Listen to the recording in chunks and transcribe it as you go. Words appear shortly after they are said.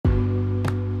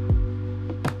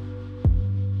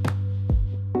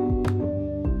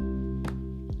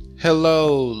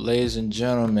Hello, ladies and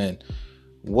gentlemen.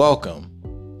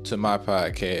 Welcome to my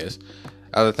podcast.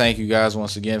 I thank you guys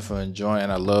once again for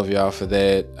enjoying. I love y'all for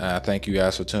that. I thank you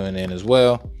guys for tuning in as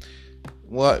well.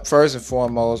 Well, first and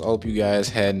foremost, I hope you guys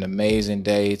had an amazing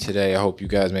day today. I hope you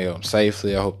guys made it home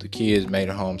safely. I hope the kids made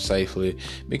it home safely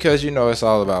because it's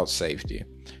all about safety.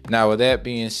 Now, with that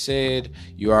being said,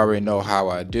 you already know how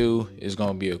I do. It's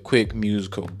going to be a quick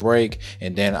musical break,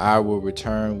 and then I will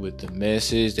return with the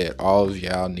message that all of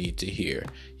y'all need to hear.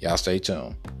 Y'all stay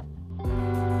tuned.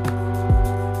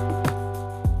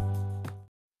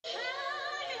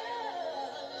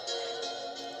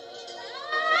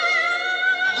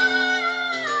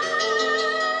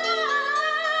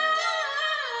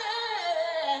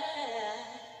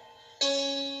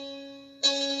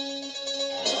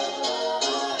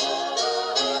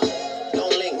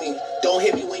 Don't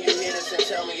hit me when you hear this and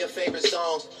tell me your favorite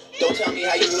song. Don't tell me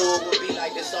how you knew it would be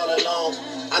like this all along.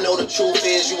 I know the truth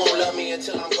is you won't love me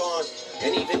until I'm gone.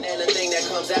 And even then the thing that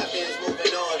comes after is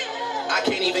moving on. I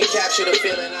can't even capture the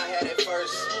feeling I had at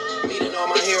first. Meeting all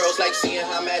my heroes like seeing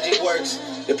how magic works.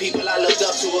 The people I looked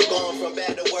up to are going from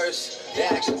bad to worse.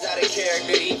 Their actions out of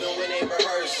character even when they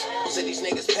rehearse. Most of these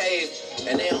niggas paid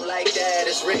and they don't like that.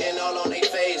 It's written all on their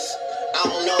face. I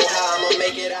don't know how I'ma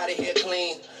make it out of here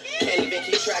clean. Can't even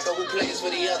keep track of who plays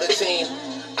for the other team.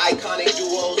 Iconic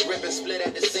duos rip and split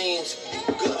at the seams.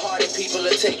 Good-hearted people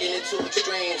are taking it to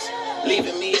extremes,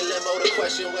 leaving me in limbo to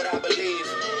question what I believe.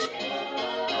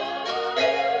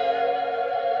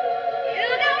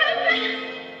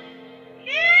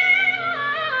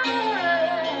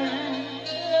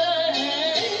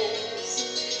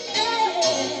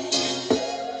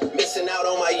 Missing out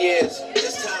on my years.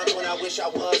 There's times when I wish I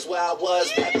was where I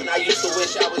was back when I used to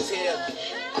wish I was here.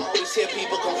 I always hear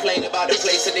people complain about the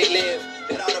place that they live,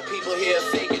 that all the people here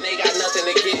fake and they got nothing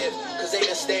to give, cause they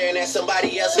been staring at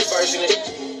somebody else's version of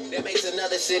that makes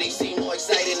another city seem more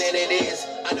exciting than it is.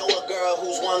 I know a girl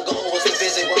whose one goal was to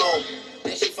visit Rome.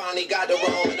 Then she finally got to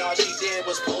Rome and all she did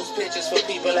was post pictures for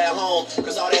people at home,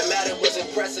 cause all that mattered was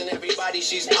impressing everybody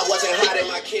I wasn't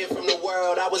hiding my kid from the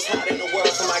world, I was hiding the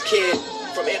world from my kid.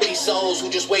 From empty souls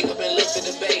who just wake up and look to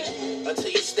debate.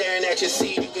 Until you staring at your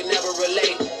seed, you can never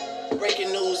relate.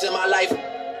 Breaking news in my life.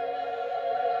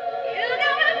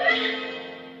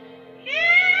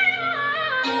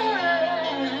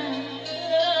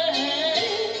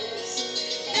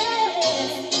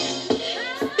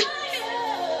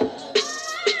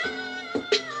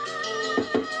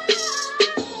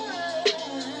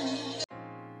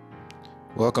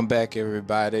 Welcome back,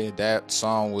 everybody. That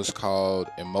song was called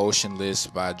Emotionless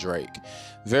by Drake.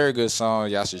 Very good song.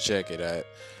 Y'all should check it out.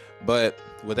 But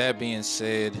with that being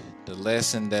said, the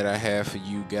lesson that I have for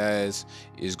you guys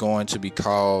is going to be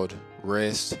called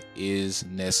Rest is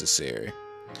Necessary.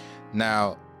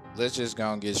 Now, let's just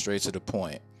go and get straight to the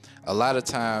point. A lot of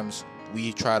times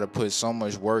we try to put so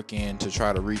much work in to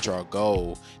try to reach our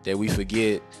goal that we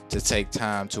forget to take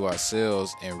time to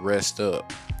ourselves and rest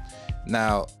up.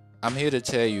 Now, I'm here to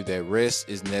tell you that rest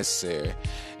is necessary.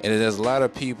 And there's a lot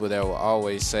of people that will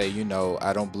always say,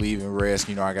 I don't believe in rest.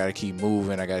 I got to keep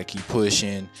moving. I got to keep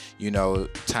pushing.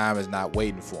 Time is not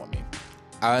waiting for me.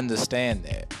 I understand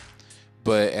that.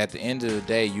 But at the end of the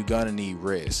day, you're going to need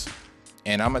rest.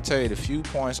 And I'm going to tell you the few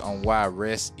points on why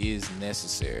rest is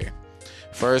necessary.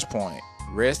 First point,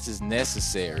 rest is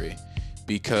necessary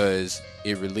because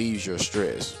it relieves your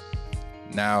stress.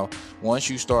 Now,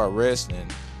 once you start resting,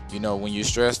 when you're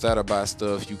stressed out about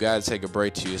stuff, you got to take a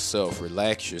break to yourself,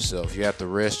 relax yourself. You have to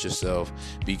rest yourself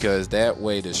because that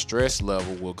way the stress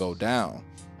level will go down.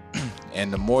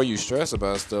 And the more you stress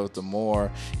about stuff, the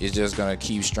more it's just going to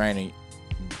keep straining.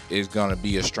 It's going to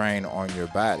be a strain on your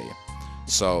body.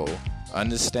 So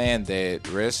understand that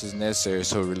rest is necessary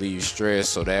to relieve stress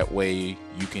so that way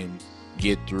you can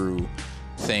get through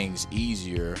things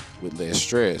easier with less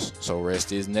stress. So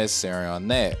rest is necessary on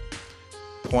that.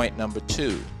 Point number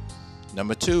two,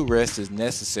 rest is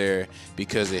necessary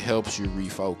because it helps you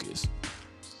refocus.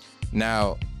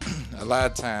 Now, a lot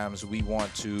of times we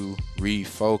want to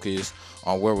refocus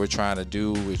on what we're trying to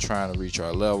do. We're trying to reach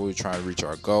our level. We're trying to reach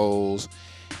our goals.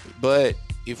 But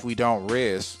if we don't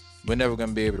rest, we're never going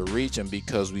to be able to reach them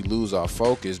because we lose our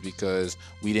focus because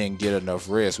we didn't get enough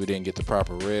rest. We didn't get the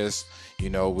proper rest.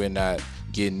 We're not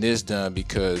getting this done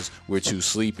because we're too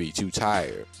sleepy, too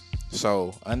tired.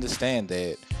 So understand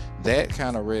that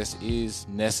kind of rest is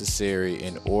necessary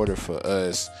in order for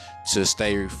us to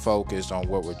stay focused on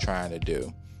what we're trying to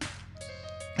do.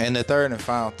 And the third and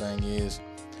final thing is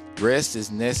rest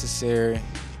is necessary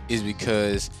is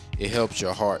because it helps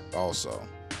your heart also.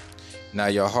 Now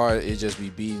your heart, it just be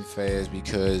beating fast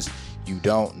because you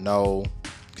don't know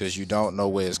because you don't know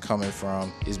where it's coming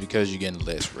from, is because you're getting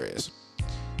less rest.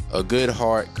 A good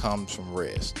heart comes from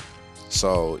rest.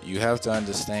 So you have to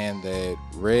understand that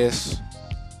rest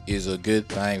is a good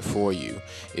thing for you.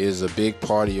 It is a big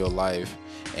part of your life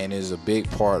and is a big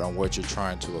part on what you're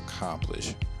trying to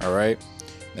accomplish. All right.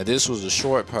 Now this was a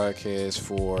short podcast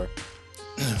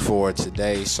for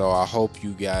today, so I hope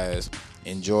you guys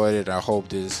enjoyed it. I hope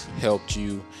this helped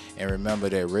you, and remember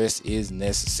that rest is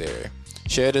necessary.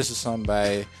 Share this with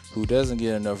somebody who doesn't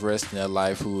get enough rest in their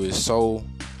life, who is so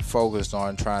focused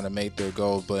on trying to make their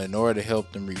goals, but in order to help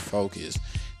them refocus,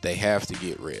 they have to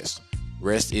get rest.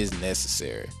 Rest is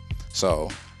necessary. So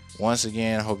once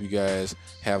again, hope you guys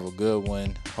have a good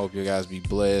one. Hope you guys be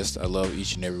blessed. I love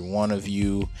each and every one of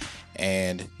you,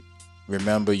 and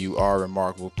remember, you are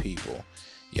remarkable people.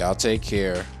 Y'all take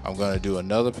care. I'm going to do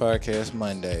another podcast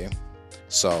Monday,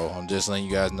 so I'm just letting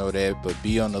you guys know that. But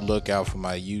be on the lookout for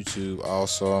my YouTube.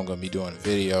 Also, I'm going to be doing a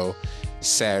video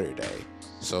Saturday,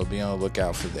 so be on the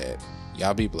lookout for that.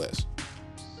 Y'all be blessed.